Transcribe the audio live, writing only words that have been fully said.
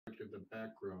at the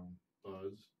background,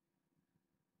 Buzz.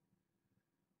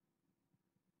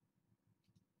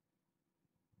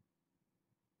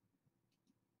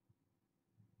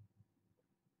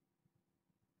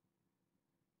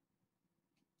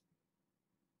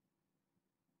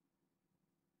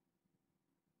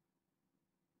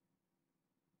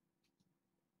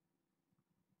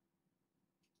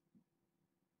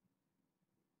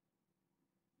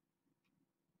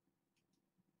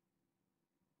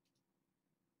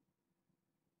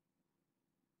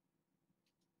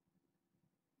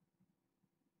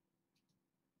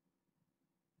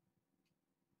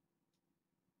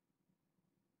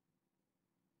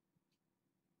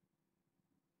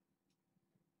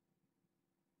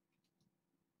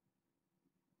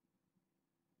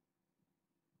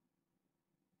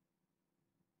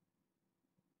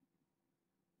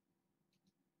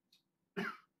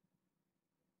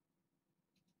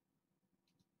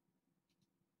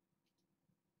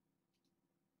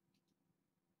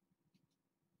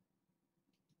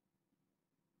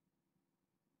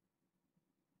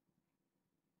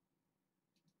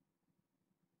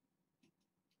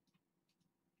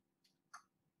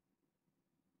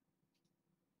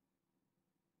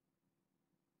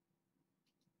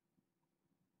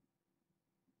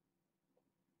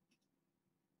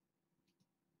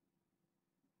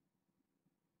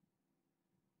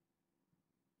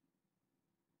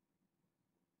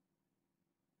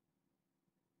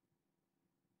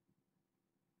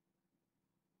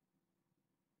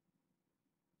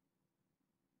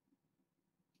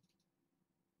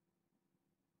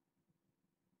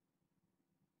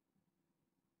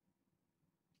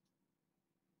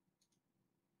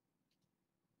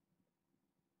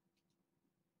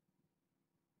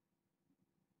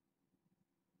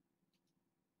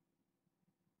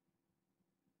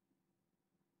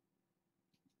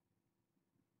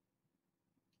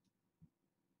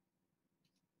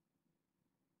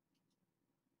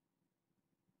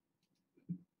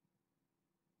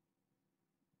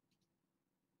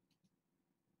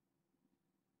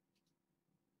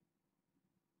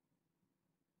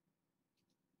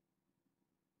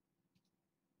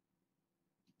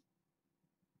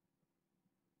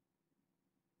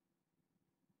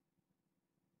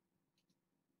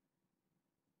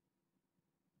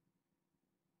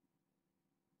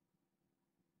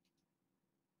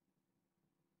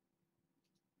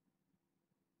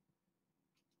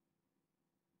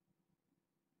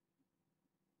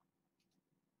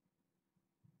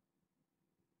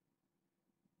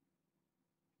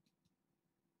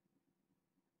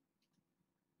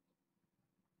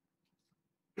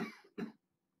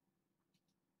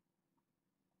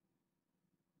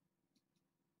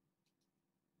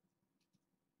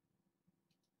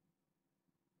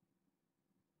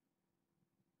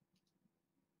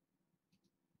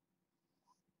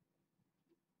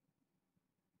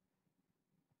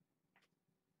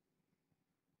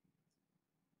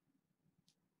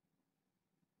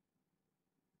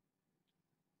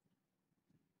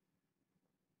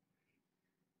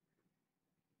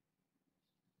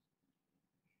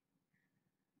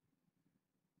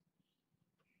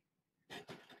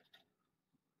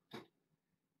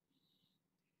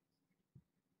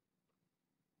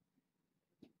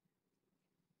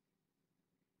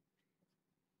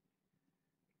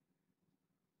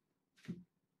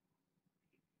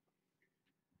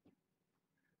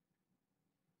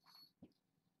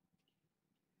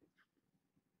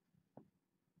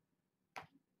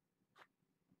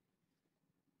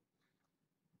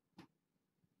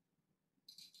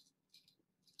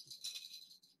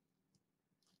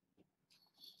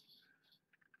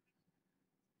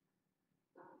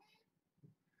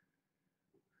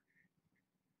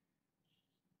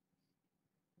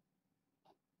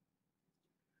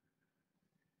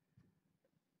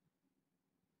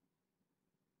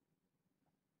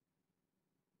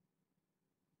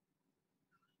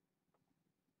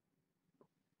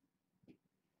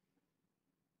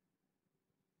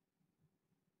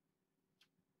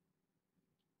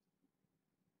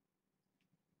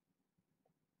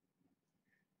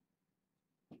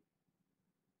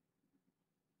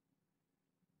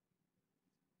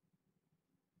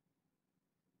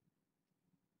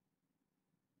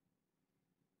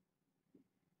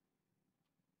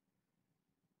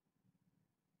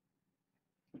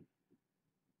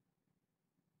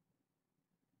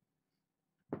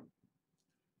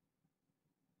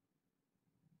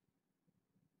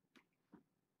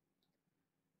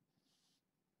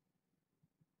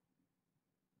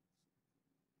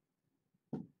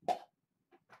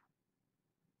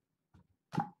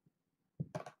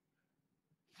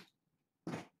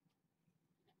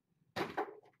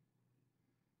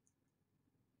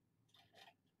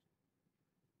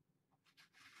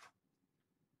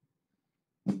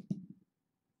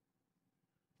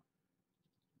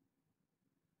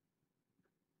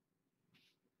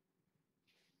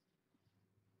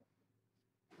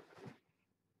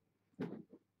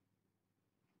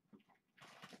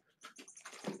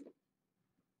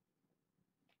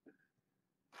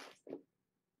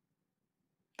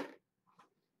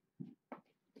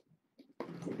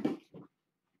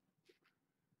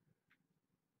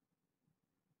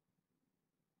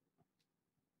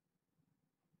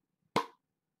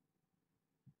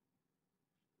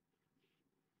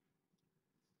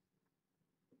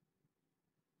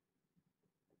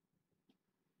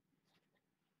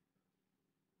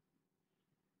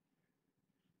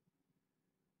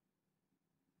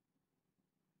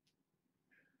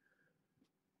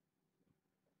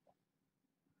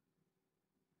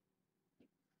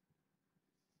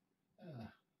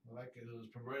 Laika was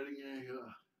providing a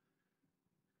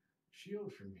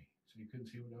shield for me, so you couldn't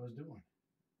see what I was doing.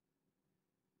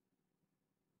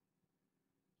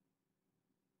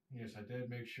 Yes, I did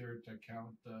make sure to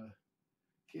count the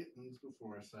kittens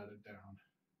before I sat it down.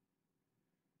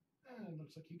 And it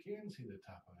looks like you can see the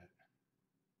top of it.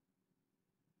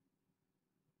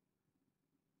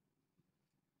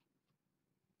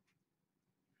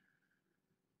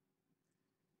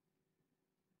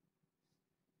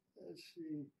 Let's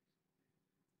see.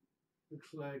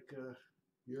 Looks like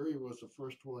Yuri was the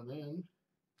first one in.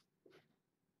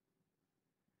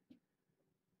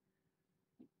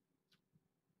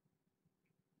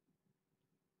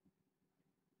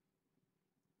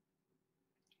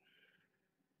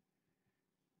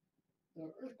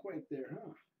 Earthquake there,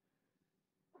 huh?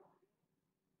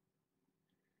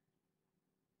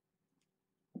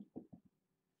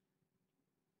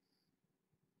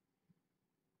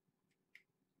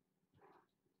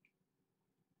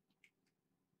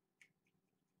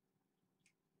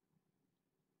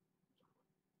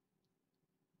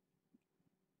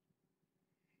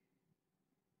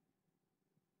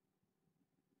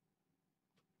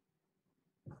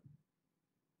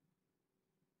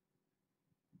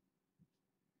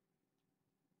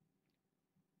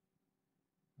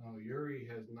 Oh, Yuri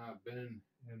has not been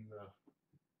in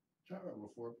the tower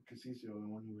before because he's the only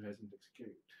one who hasn't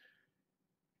escaped.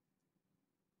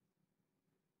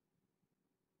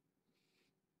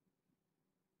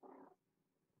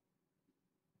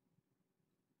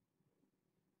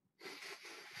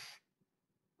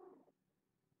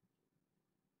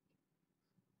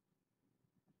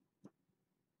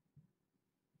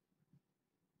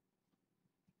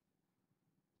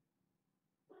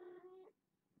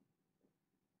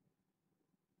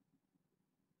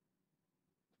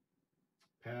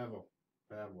 Pavel.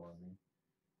 Pavel, I mean.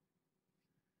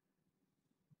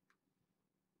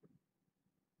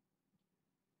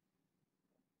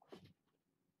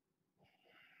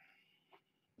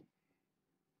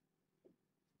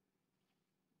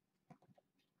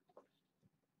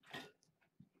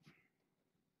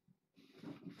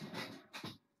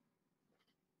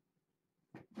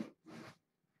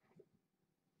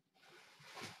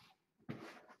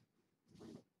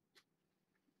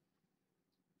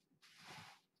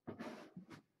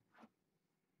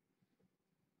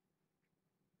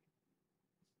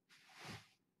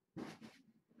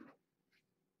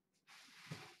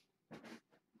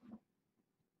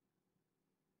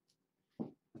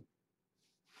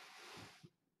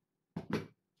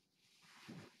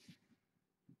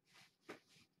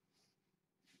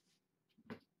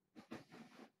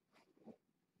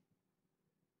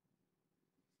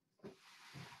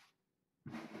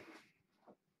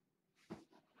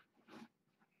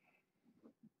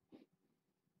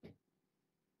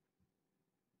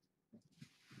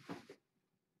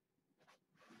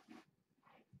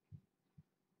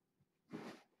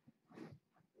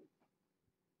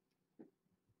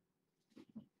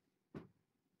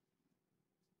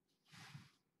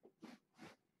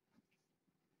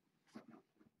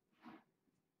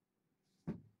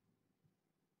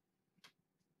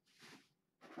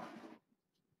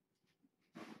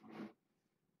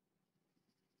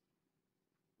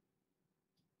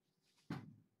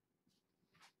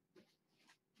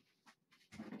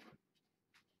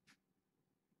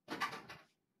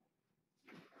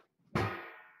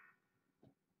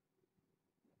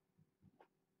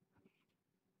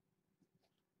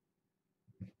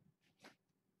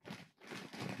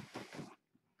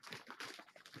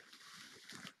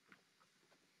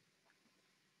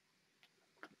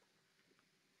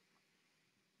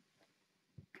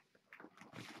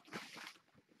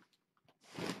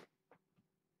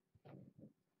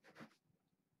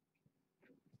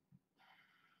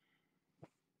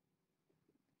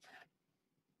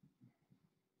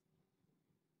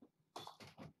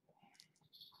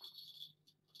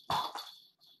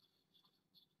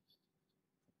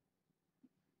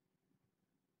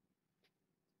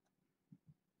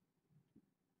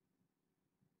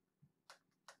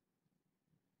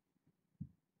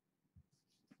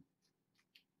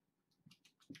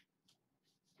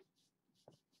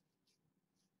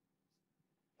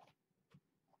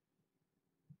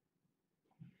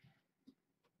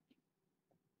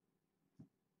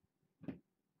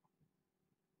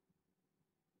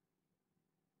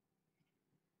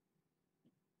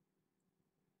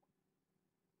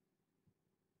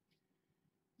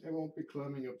 They won't be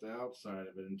climbing up the outside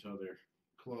of it until their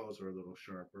claws are a little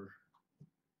sharper.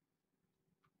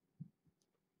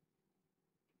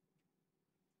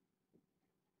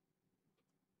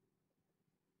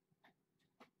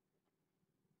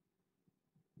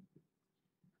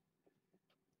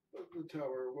 the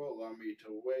tower will allow me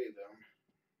to weigh them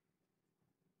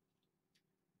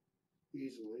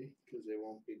easily because they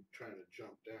won't be trying to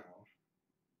jump down,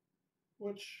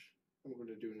 which I'm going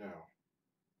to do now.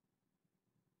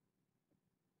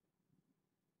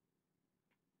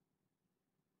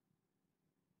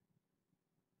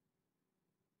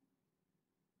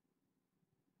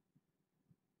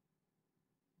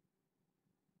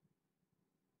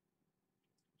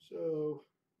 So,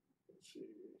 let's see.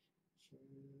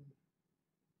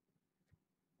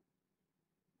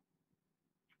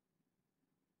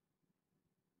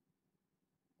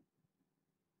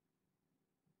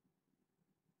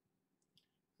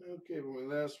 Okay, when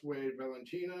we last weighed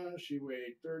Valentina, she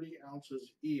weighed 30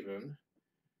 ounces even,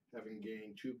 having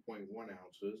gained 2.1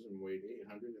 ounces and weighed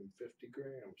 850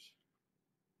 grams.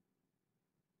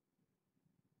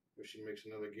 If she makes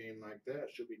another gain like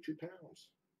that, she'll be 2 pounds.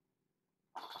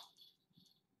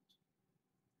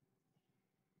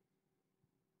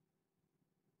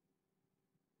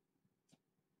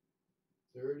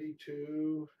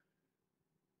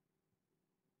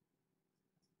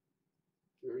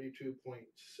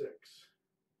 $32.6.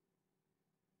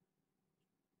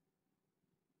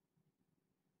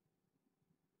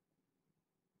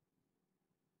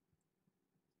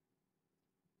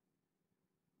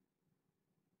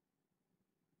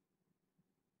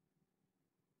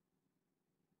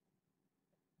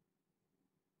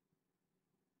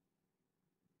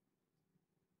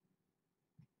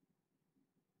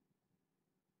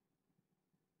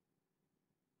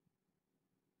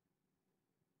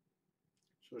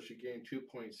 So she gained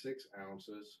 2.6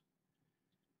 ounces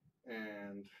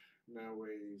and now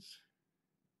weighs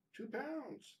 2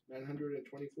 pounds,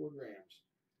 924 grams.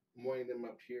 I'm weighing them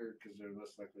up here because they're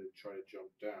less likely to try to jump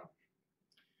down.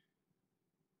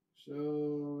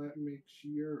 So that makes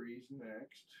Yuri's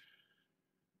next.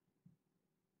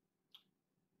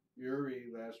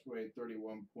 Yuri last weighed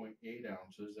 31.8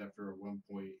 ounces after a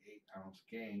 1.8 ounce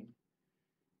gain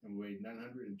and weighed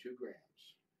 902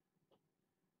 grams.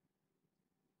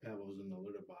 Pavel's in the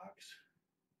litter box.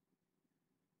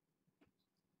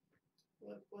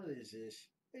 What is this?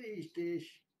 What is this?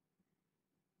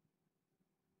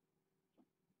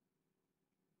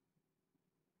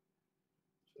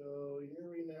 So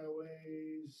Yuri now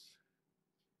weighs,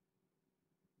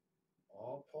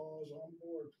 all paws on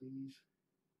board please,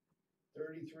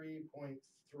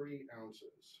 33.3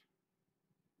 ounces.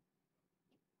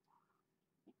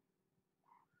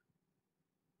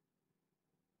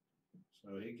 So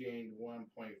he gained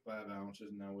 1.5 ounces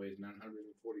and now weighs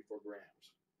 944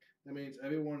 grams. That means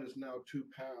everyone is now 2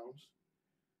 pounds.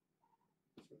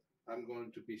 So I'm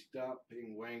going to be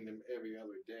stopping weighing them every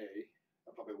other day.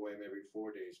 I'll probably weigh them every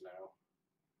 4 days now.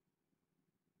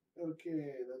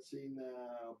 Okay, let's see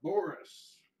now.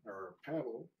 Boris, or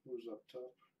Pavel, who's up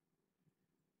top.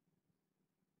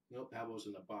 No, Pavel's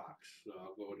in the box, so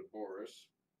I'll go to Boris.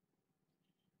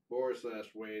 Boris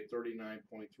last weighed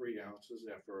 39.3 ounces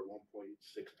after a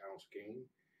 1.6 ounce gain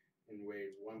and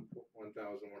weighed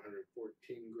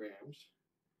 1,114 grams,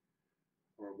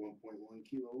 or 1.1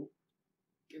 kilo.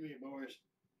 Give me it, Boris.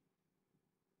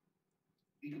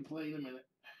 You can play in a minute.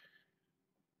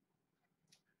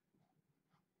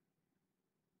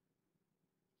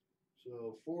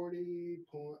 So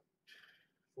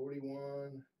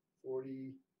 40.41,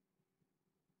 40.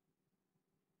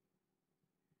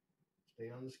 Stay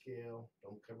on the scale.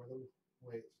 Don't cover the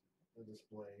weight, the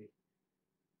display.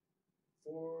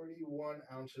 41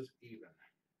 ounces even.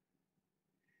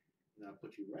 And I'll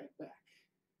put you right back.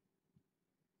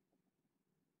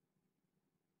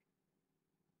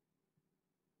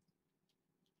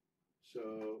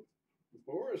 So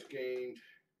Boris gained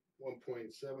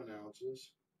 1.7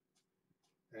 ounces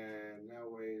and now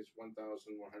weighs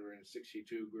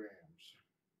 1,162 grams.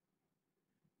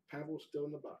 Pavel's still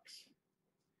in the box.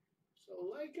 So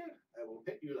Laika, I will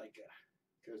pet you Laika,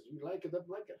 because you like it up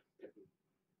Laika.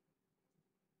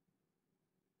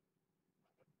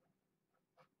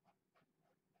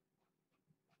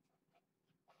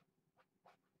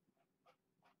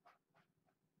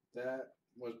 That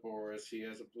was Boris. He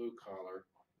has a blue collar.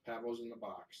 Pavel's in the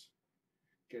box,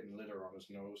 getting litter on his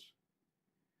nose.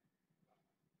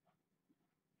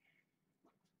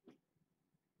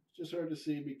 It's just hard to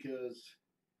see because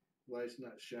light's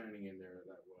not shining in there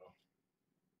that well.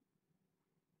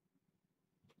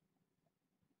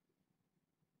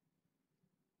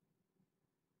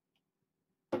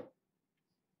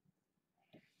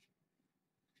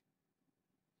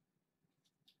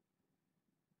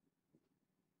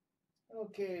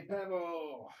 Okay,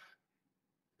 Pavel.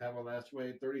 Pavel last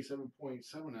weighed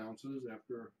 37.7 ounces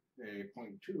after a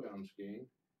 0.2 ounce gain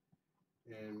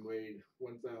and weighed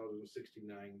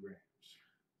 1,069 grams.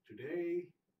 Today,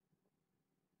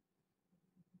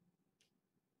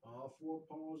 all 4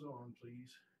 paws on,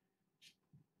 please.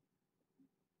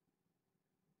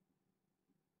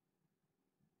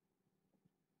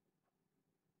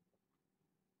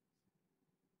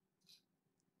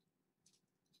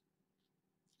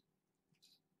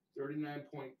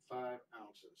 $39.5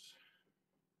 ounces.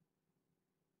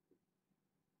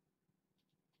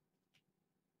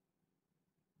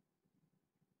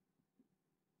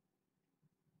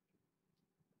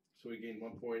 So he gained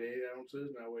 1.8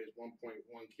 ounces, now weighs 1.1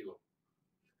 kilo.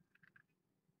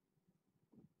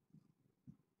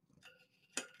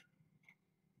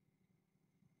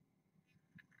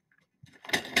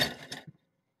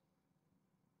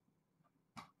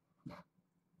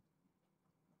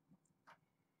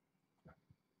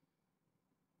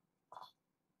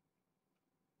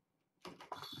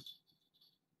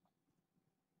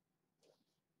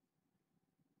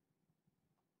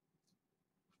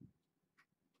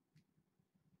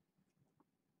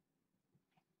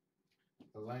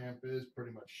 The lamp is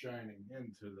pretty much shining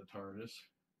into the Tardis.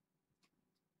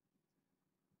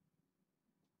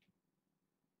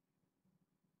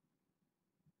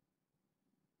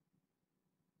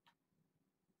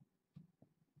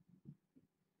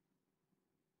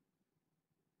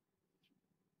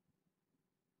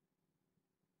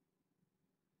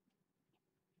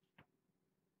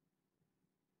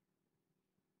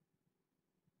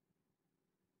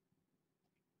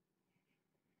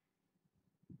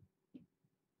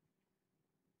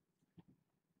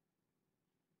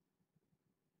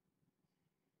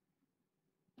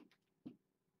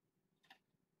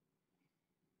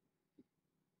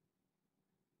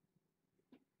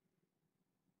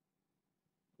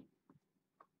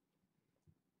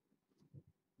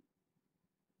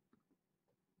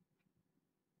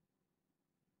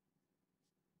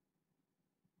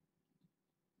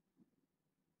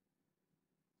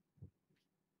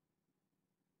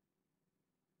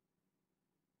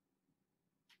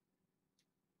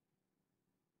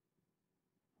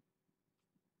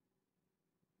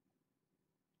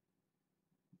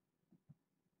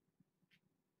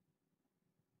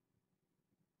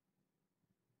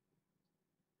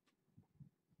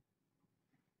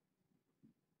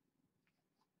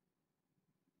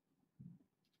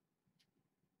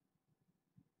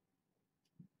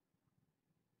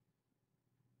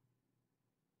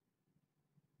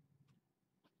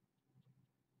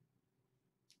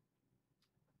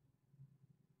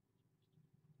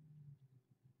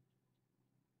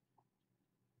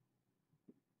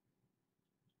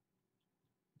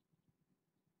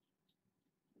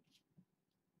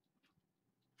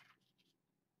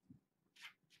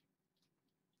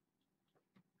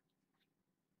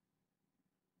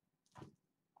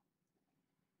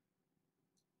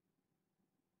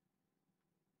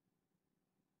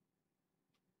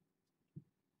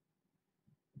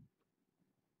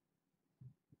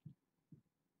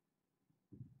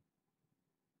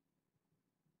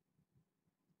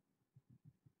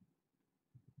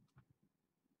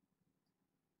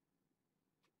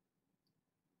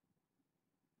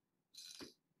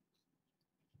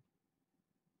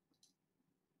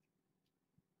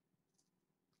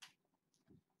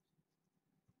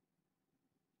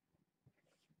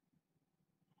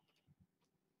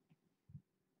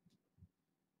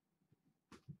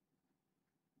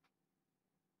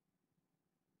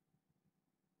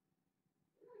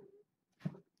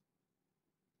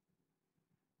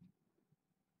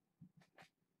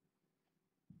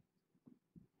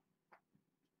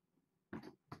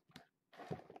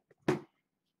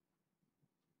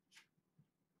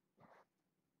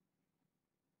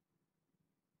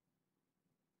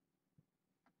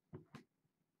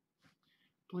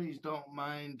 Please don't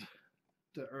mind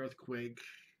the earthquake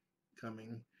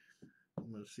coming.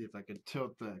 I'm going to see if I can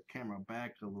tilt the camera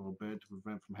back a little bit to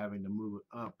prevent from having to move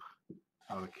it up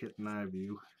out of kitten eye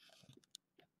view.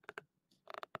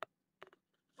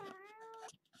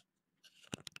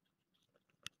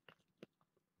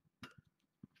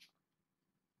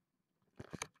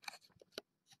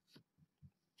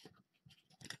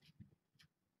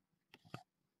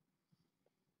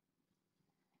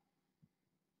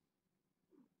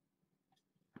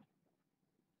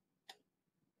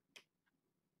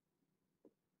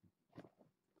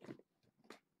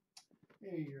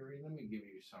 Hey Yuri, let me give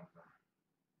you something.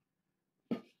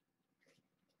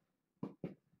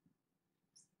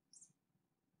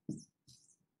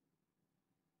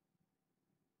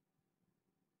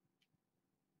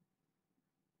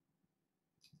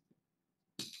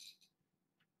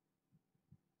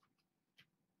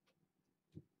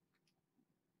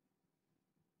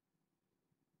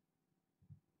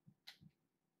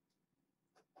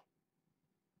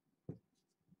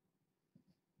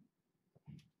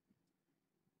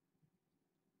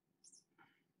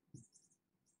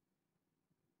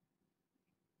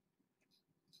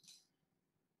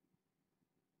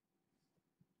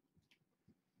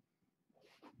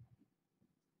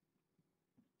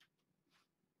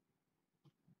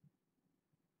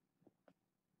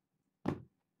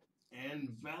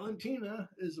 And Valentina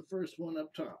is the first one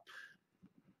up top.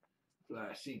 That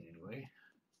I've seen anyway.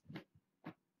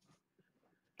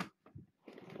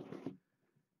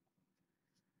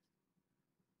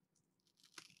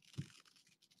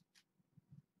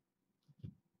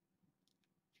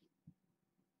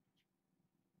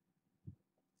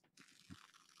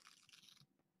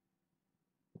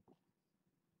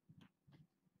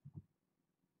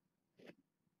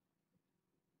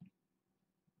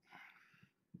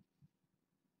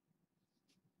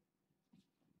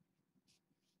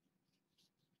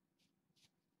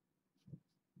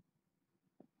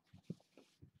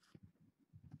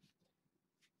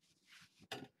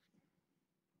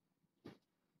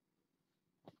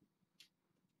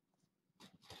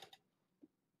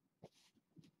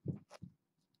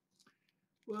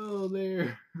 Well,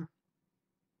 there.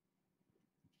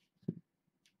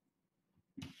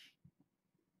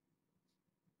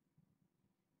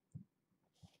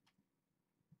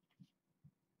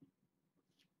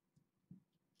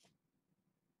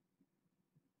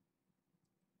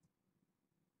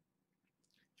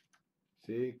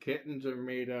 See, kittens are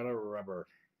made out of rubber.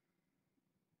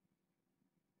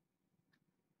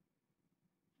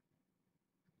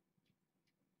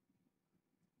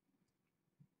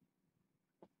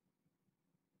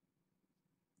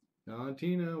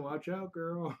 Valentina, watch out,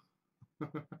 girl. Oh,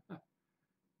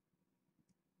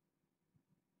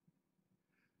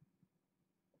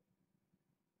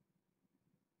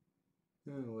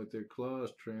 with their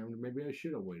claws trimmed, maybe I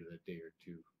should have waited a day or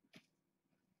two.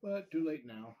 But too late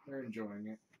now. They're enjoying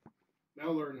it.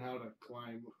 They'll learn how to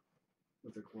climb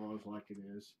with their claws like it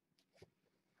is.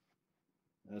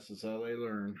 This is how they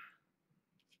learn.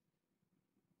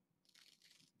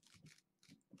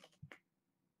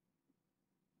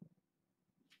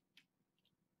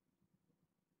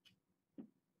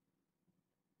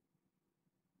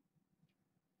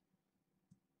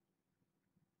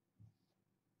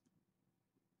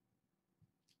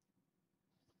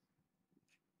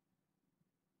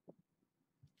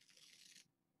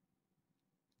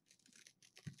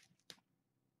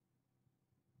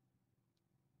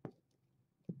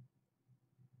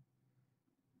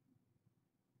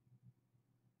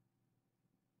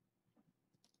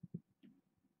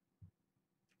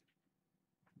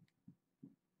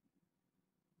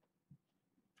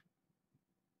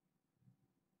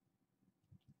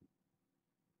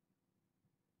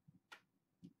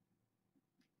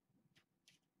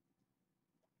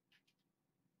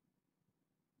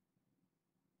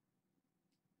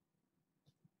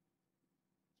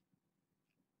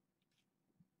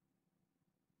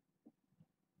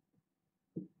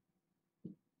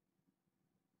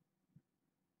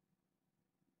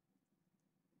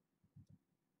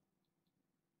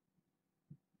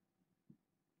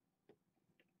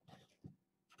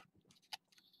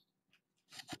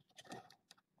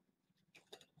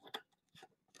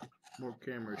 More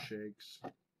camera shakes.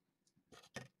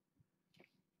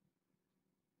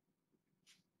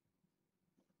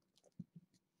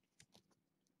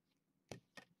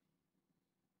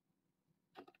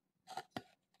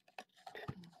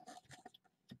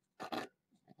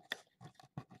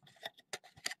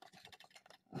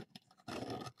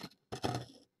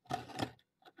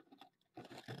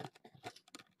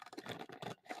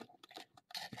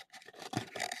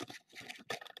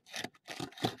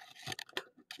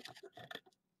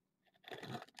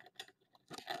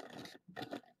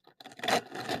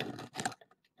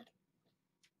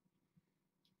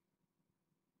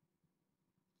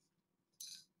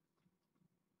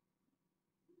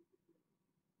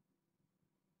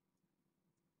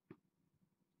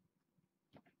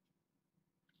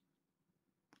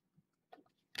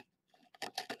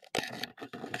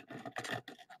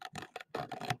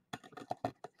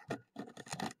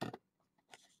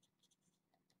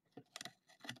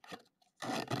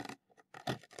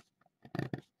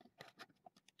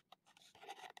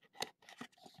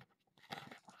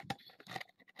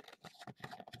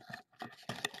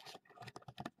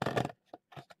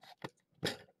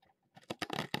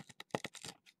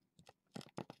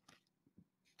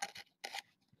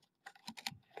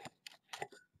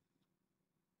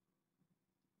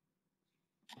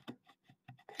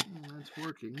 That's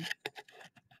working.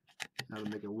 Now to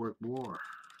make it work more.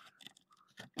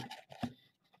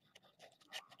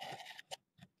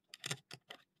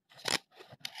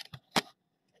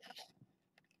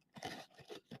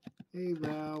 Hey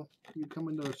Val, you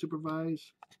coming to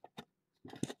supervise?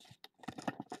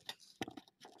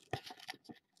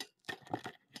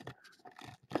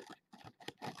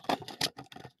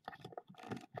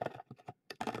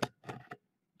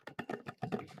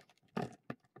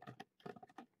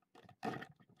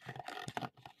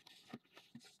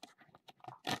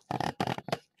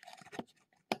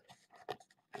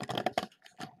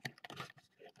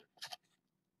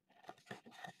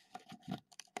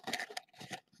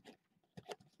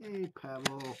 Hey,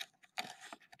 Pavel.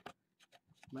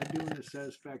 Am I doing a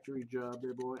satisfactory job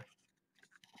there, boy?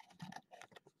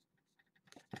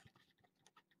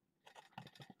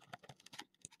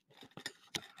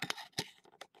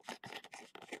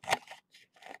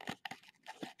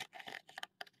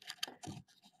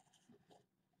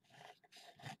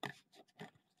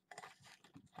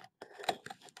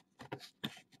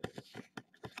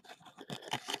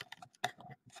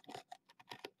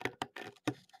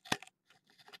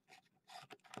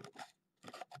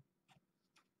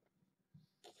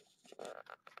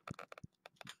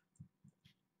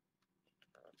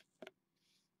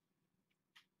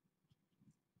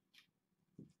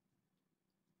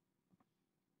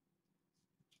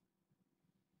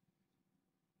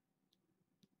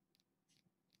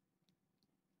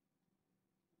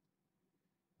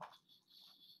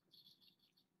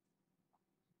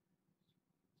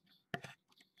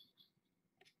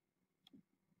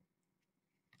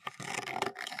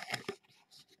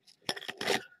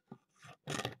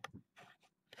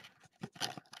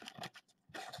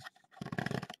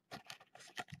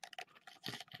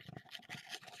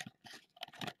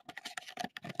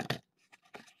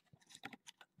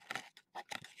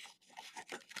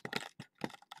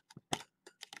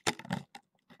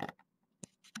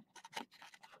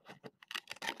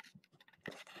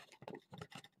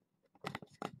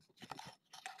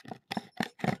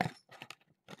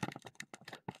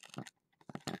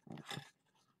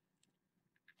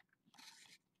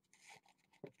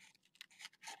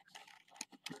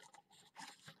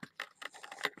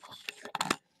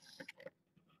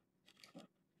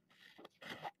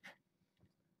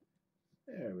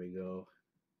 There we go.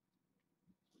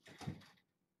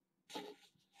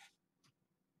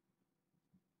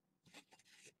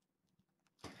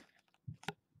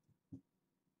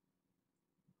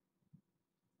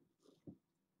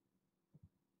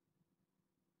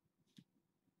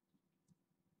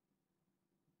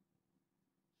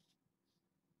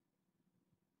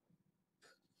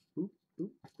 Boop,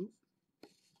 boop, boop,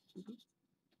 boop, boop.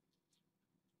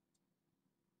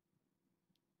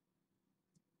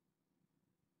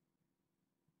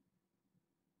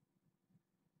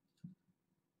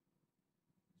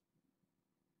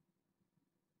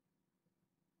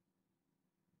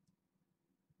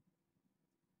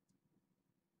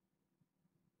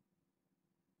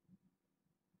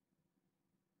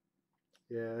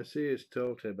 Yeah, I see it's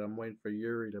tilted. I'm waiting for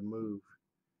Yuri to move.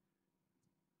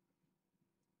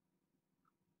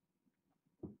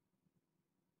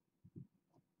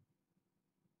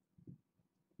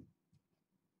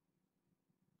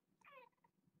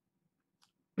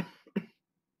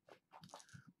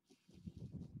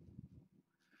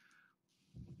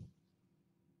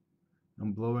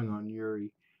 I'm blowing on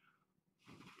Yuri.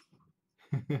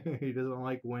 He doesn't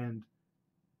like wind.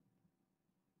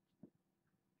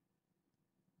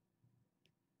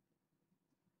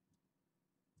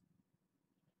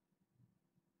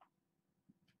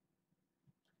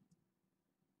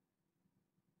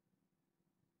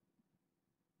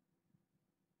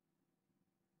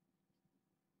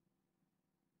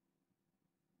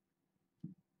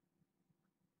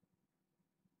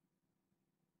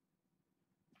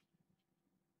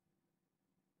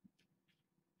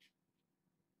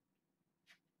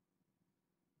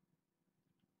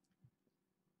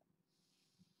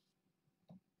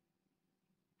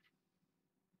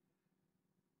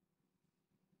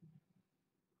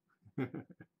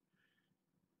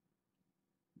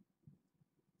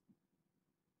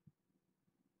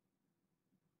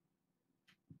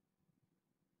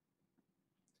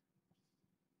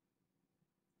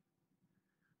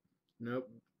 Nope.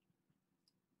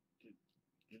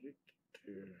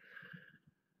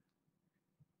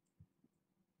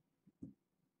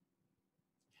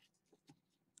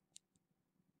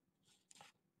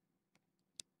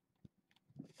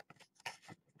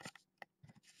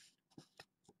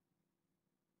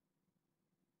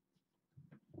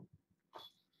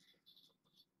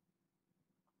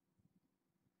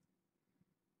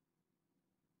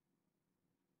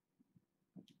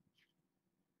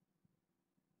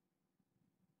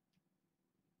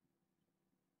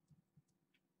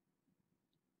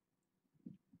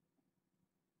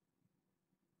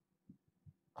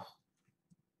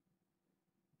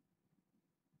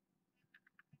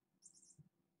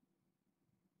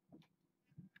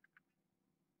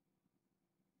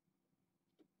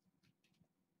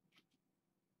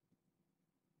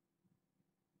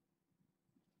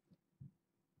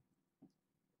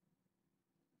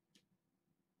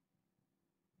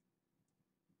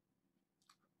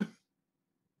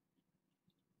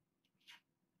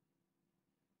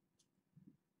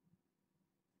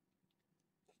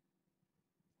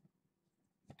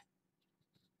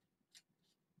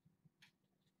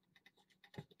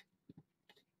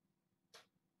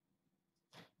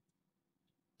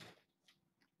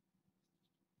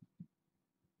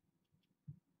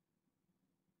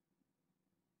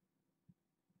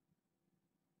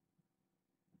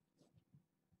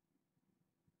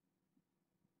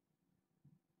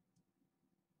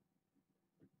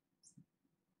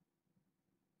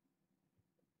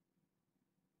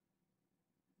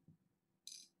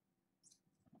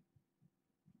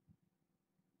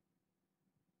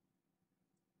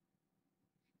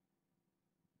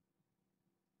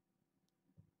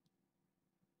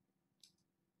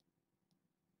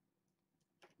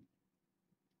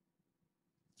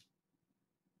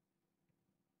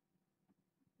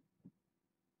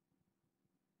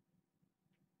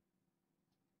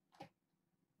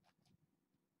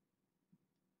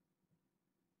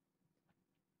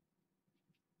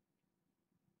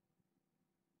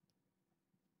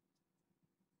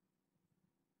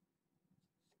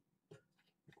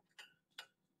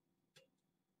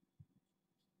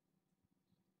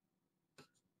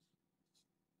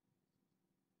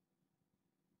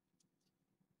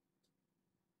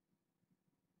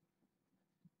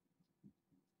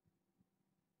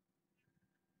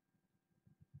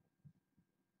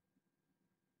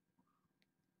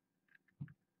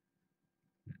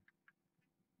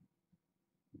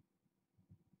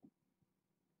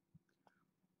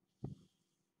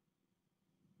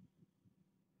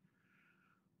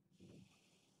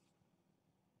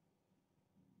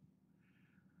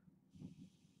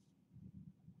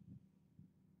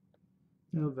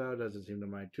 No, Val doesn't seem to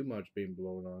mind too much being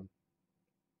blown on.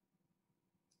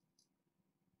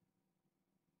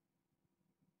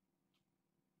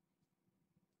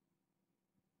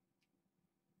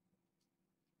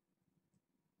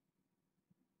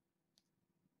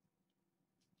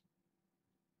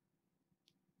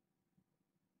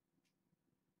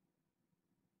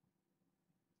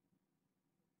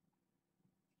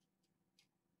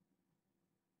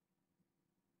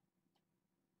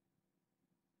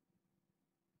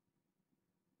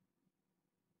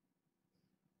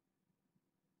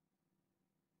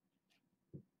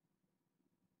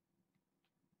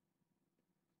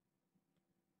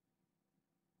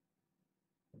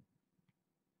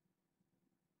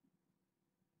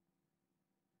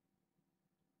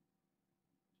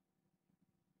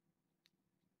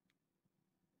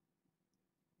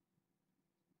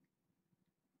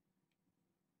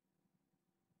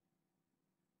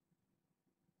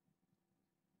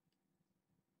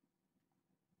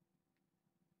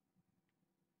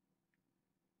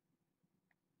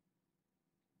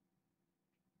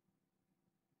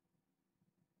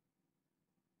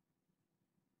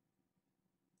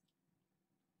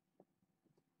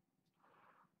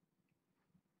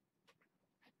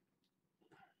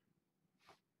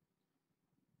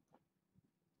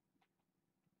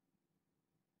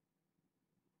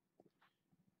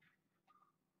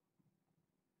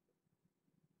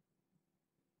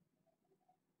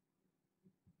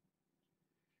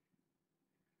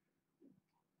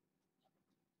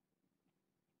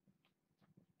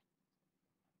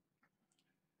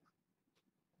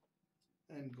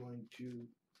 I'm going to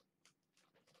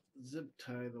zip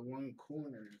tie the one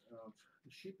corner of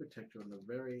the sheet protector on the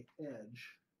very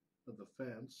edge of the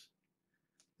fence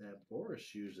that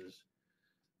Boris uses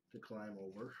to climb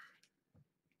over.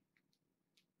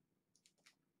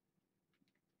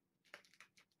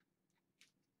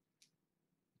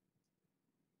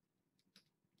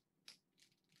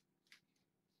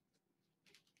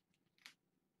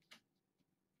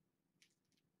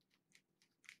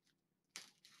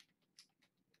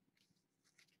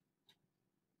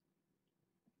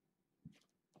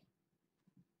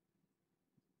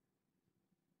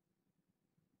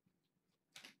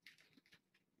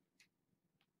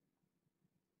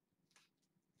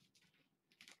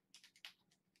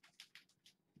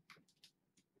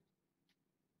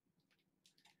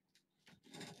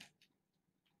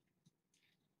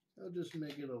 I'll just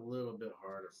make it a little bit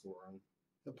harder for him.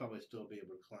 He'll probably still be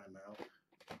able to climb out.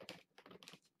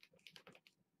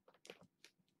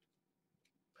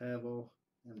 Pavel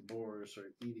and Boris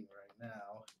are eating right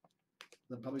now.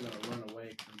 They're probably going to run away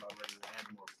because I'm about ready to add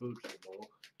more food to the bowl.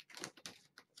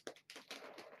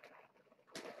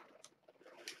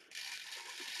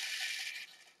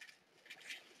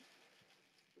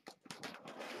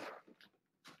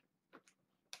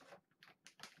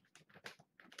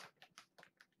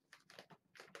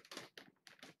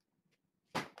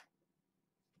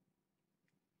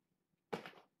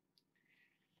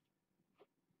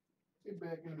 Be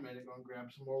back in a minute, gonna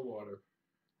grab some more water.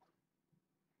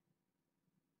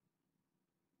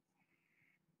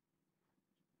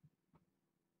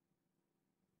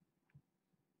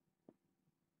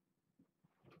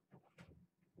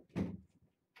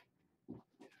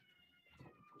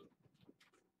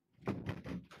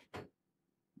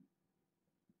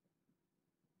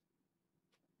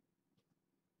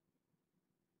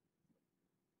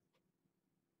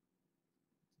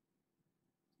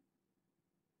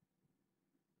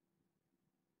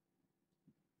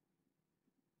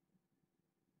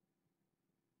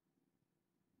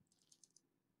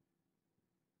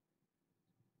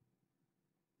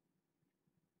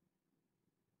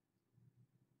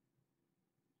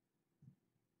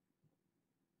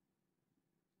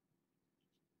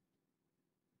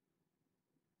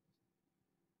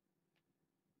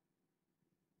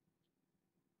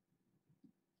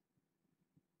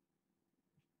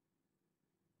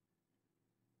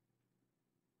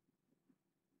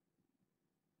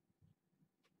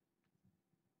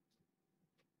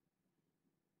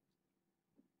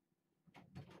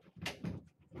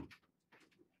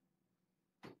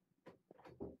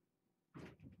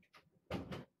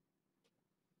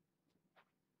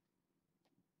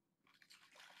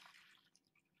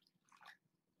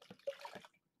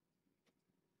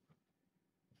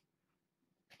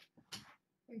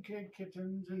 Okay,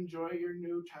 kittens, enjoy your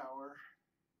new tower.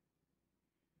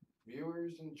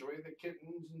 Viewers, enjoy the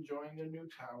kittens enjoying the new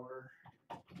tower.